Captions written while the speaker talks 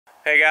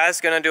Hey guys,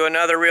 gonna do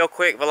another real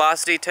quick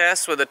velocity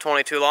test with the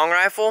 22 long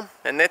rifle,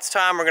 and this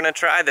time we're gonna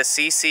try the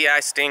CCI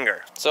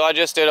Stinger. So I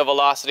just did a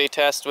velocity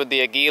test with the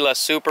Aguila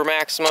Super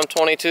Maximum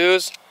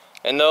 22s,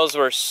 and those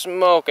were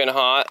smoking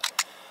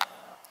hot.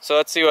 So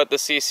let's see what the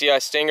CCI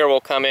Stinger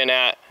will come in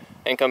at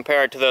and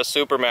compare it to those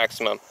Super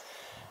Maximum.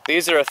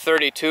 These are a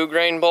 32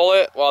 grain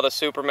bullet, while the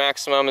Super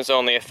Maximum is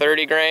only a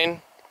 30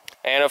 grain.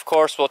 And of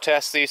course we'll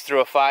test these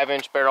through a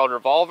 5-inch barreled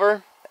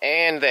revolver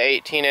and the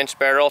 18-inch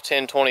barrel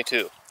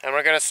 1022. And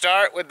we're going to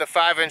start with the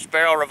 5-inch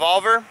barrel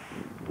revolver,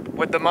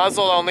 with the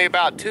muzzle only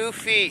about 2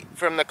 feet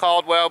from the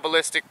Caldwell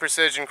Ballistic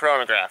Precision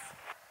Chronograph.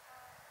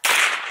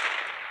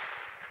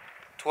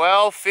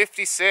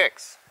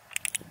 1256.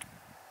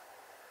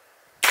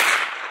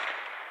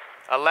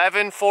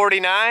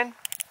 1149.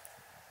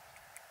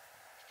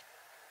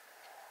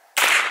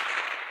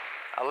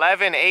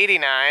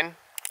 1189.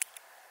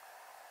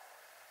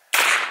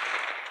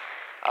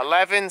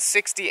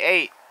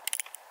 1168.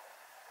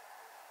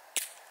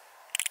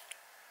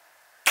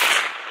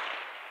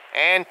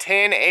 And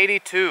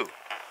 1082.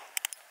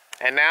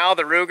 And now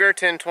the Ruger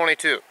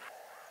 1022.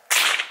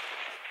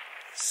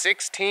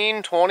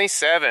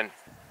 1627.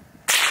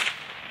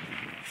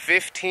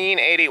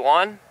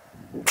 1581.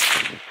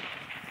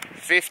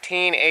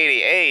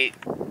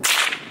 1588.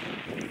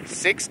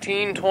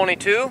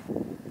 1622.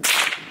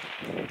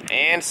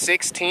 And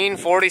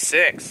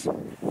 1646.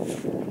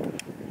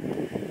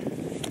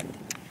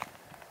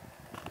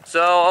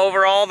 So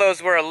overall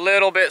those were a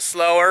little bit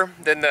slower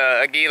than the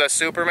Aguila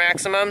Super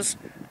Maximums,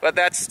 but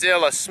that's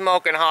still a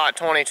smoking hot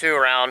 22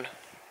 round,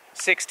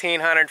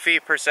 1600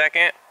 feet per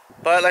second.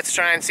 But let's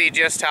try and see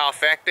just how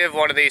effective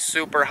one of these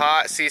super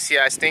hot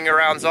CCI Stinger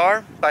rounds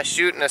are by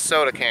shooting a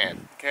soda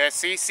can. Okay,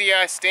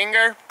 CCI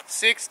Stinger,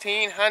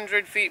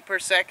 1600 feet per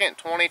second,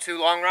 22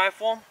 long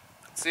rifle.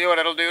 Let's see what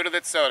it'll do to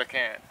that soda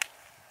can.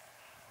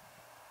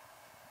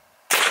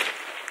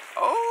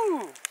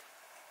 Oh,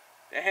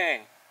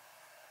 dang.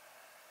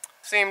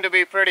 Seemed to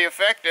be pretty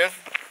effective.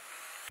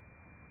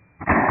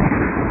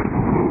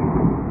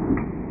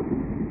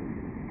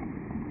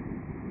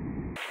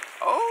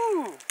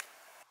 Oh.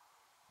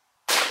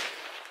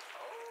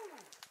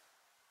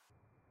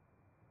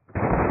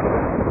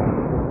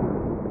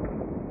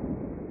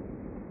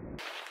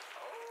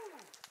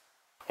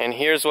 And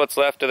here's what's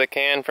left of the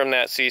can from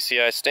that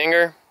CCI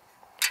Stinger.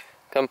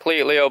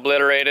 Completely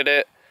obliterated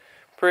it.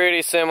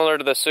 Pretty similar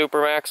to the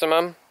Super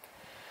Maximum.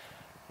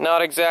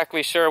 Not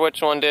exactly sure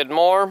which one did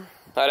more.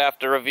 I'd have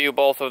to review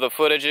both of the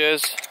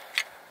footages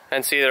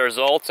and see the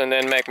results and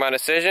then make my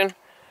decision.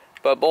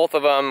 But both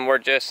of them were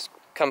just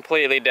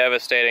completely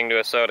devastating to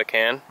a soda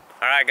can.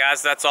 Alright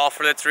guys, that's all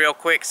for this real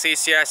quick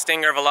CCI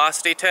Stinger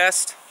velocity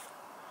test.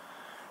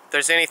 If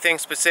there's anything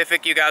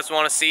specific you guys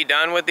want to see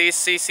done with these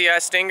CCI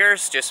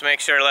Stingers, just make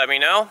sure to let me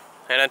know.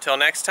 And until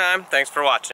next time, thanks for watching.